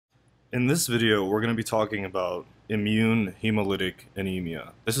In this video, we're going to be talking about immune hemolytic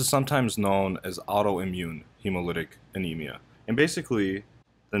anemia. This is sometimes known as autoimmune hemolytic anemia. And basically,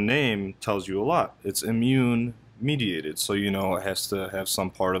 the name tells you a lot. It's immune mediated, so you know it has to have some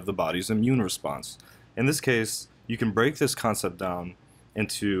part of the body's immune response. In this case, you can break this concept down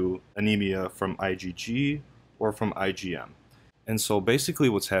into anemia from IgG or from IgM. And so basically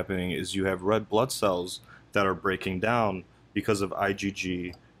what's happening is you have red blood cells that are breaking down because of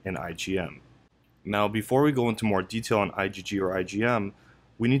IgG and IgM. Now, before we go into more detail on IgG or IgM,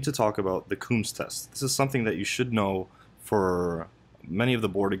 we need to talk about the Coombs test. This is something that you should know for many of the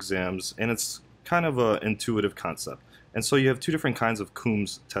board exams, and it's kind of an intuitive concept. And so you have two different kinds of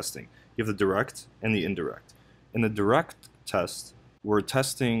Coombs testing. You have the direct and the indirect. In the direct test, we're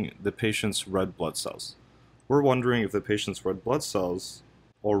testing the patient's red blood cells. We're wondering if the patient's red blood cells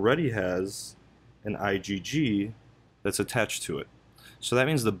already has an IgG that's attached to it. So that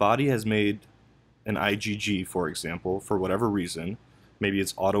means the body has made an IgG, for example, for whatever reason. Maybe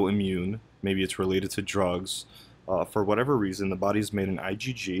it's autoimmune, maybe it's related to drugs. For whatever reason, the body's made an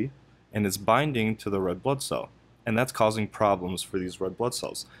IgG and it's binding to the red blood cell. And that's causing problems for these red blood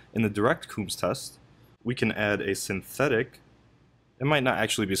cells. In the direct Coombs test, we can add a synthetic. It might not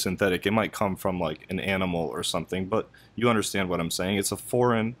actually be synthetic, it might come from like an animal or something, but you understand what I'm saying. It's a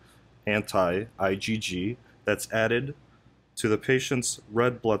foreign anti-IgG that's added to the patient's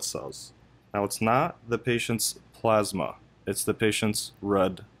red blood cells. Now, it's not the patient's plasma, it's the patient's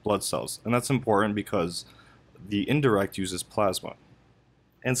red blood cells. And that's important because the indirect uses plasma.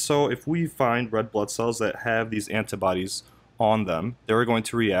 And so if we find red blood cells that have these antibodies on them, they're going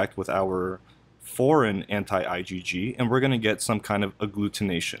to react with our foreign anti-IgG, and we're going to get some kind of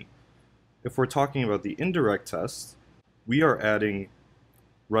agglutination. If we're talking about the indirect test, we are adding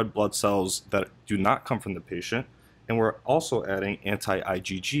red blood cells that do not come from the patient, and we're also adding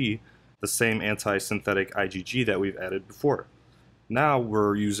anti-IgG, the same anti-synthetic IgG that we've added before. Now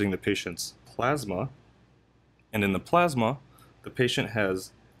we're using the patient's plasma, and in the plasma, the patient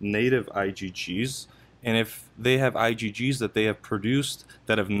has native IgGs, and if they have IgGs that they have produced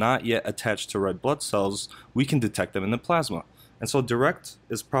that have not yet attached to red blood cells, we can detect them in the plasma. And so direct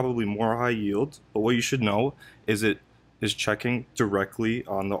is probably more high yield, but what you should know is it is checking directly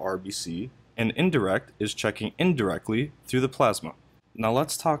on the RBC, and indirect is checking indirectly through the plasma. Now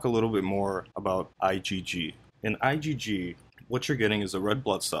let's talk a little bit more about IgG. In IgG, what you're getting is a red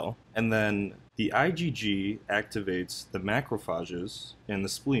blood cell, and then the IgG activates the macrophages in the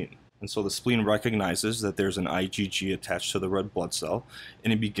spleen. And so the spleen recognizes that there's an IgG attached to the red blood cell,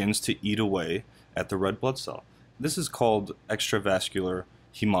 and it begins to eat away at the red blood cell. This is called extravascular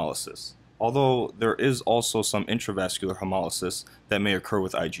hemolysis, although there is also some intravascular hemolysis that may occur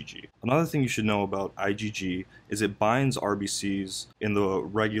with IgG. Another thing you should know about IgG is it binds RBCs in the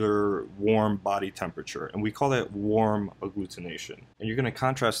regular warm body temperature, and we call that warm agglutination. And you're going to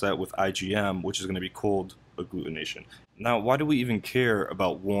contrast that with IgM, which is going to be cold agglutination. Now, why do we even care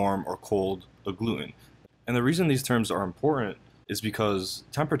about warm or cold agglutinin? And the reason these terms are important is because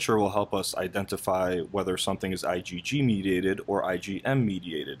temperature will help us identify whether something is IgG mediated or IgM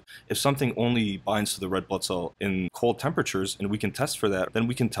mediated. If something only binds to the red blood cell in cold temperatures and we can test for that, then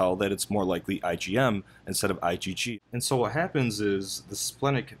we can tell that it's more likely IgM instead of IgG. And so what happens is the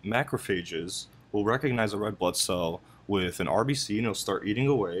splenic macrophages will recognize a red blood cell with an RBC, and it'll start eating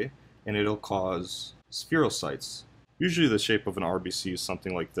away, and it'll cause spherocytes. Usually the shape of an RBC is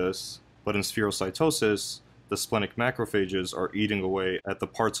something like this, but in spherocytosis, the splenic macrophages are eating away at the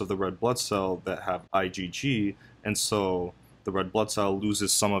parts of the red blood cell that have IgG, and so the red blood cell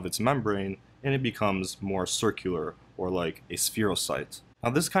loses some of its membrane and it becomes more circular, or like a spherocyte. Now,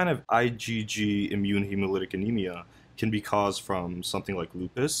 this kind of IgG immune hemolytic anemia can be caused from something like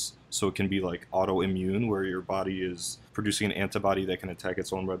lupus, so it can be like autoimmune, where your body is producing an antibody that can attack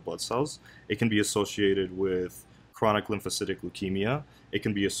its own red blood cells. It can be associated with chronic lymphocytic leukemia. It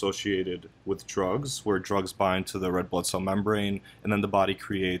can be associated with drugs, where drugs bind to the red blood cell membrane, and then the body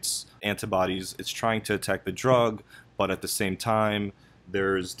creates antibodies. It's trying to attack the drug, but at the same time,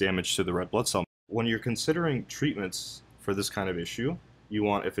 there's damage to the red blood cell. When you're considering treatments for this kind of issue, you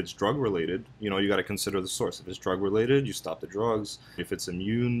want, if it's drug related, you got to consider the source. If it's drug related, you stop the drugs. If it's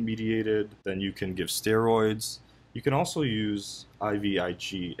immune mediated, then you can give steroids. You can also use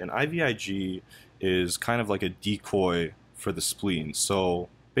IVIG, and IVIG is kind of like a decoy for the spleen. So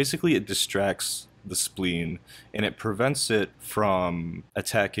basically it distracts the spleen and it prevents it from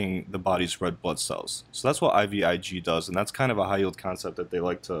attacking the body's red blood cells. So that's what IVIG does, and that's kind of a high yield concept that they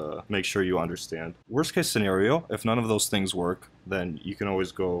like to make sure you understand. Worst case scenario, if none of those things work, then you can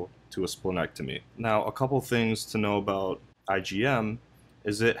always go to a splenectomy. Now, a couple things to know about IgM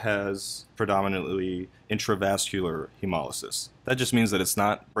is it has predominantly intravascular hemolysis. That just means that it's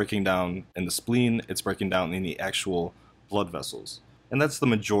not breaking down in the spleen, it's breaking down in the actual blood vessels. And that's the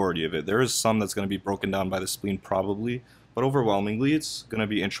majority of it. There is some that's going to be broken down by the spleen probably, but overwhelmingly it's going to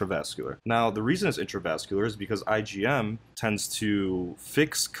be intravascular. Now, the reason it's intravascular is because IgM tends to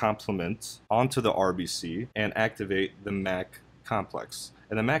fix complement onto the RBC and activate the MAC complex.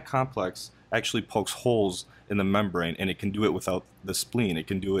 And the MAC complex actually pokes holes in the membrane, and it can do it without the spleen. It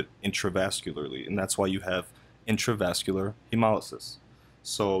can do it intravascularly, and that's why you have intravascular hemolysis.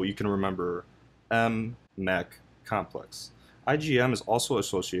 So you can remember M-MAC complex. IgM is also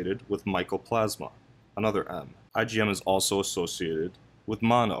associated with mycoplasma, another M. IgM is also associated with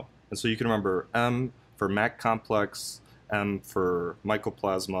mono, and so you can remember M for MAC complex, M for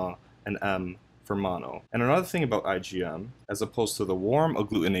mycoplasma, and M for mono. And another thing about IgM, as opposed to the warm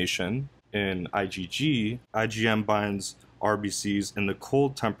agglutination in IgG, IgM binds RBCs in the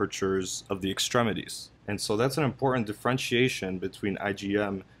cold temperatures of the extremities. And so that's an important differentiation between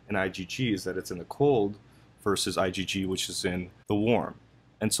IgM and IgG, is that it's in the cold versus IgG, which is in the warm.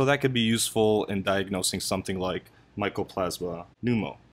 And so that could be useful in diagnosing something like Mycoplasma pneumo.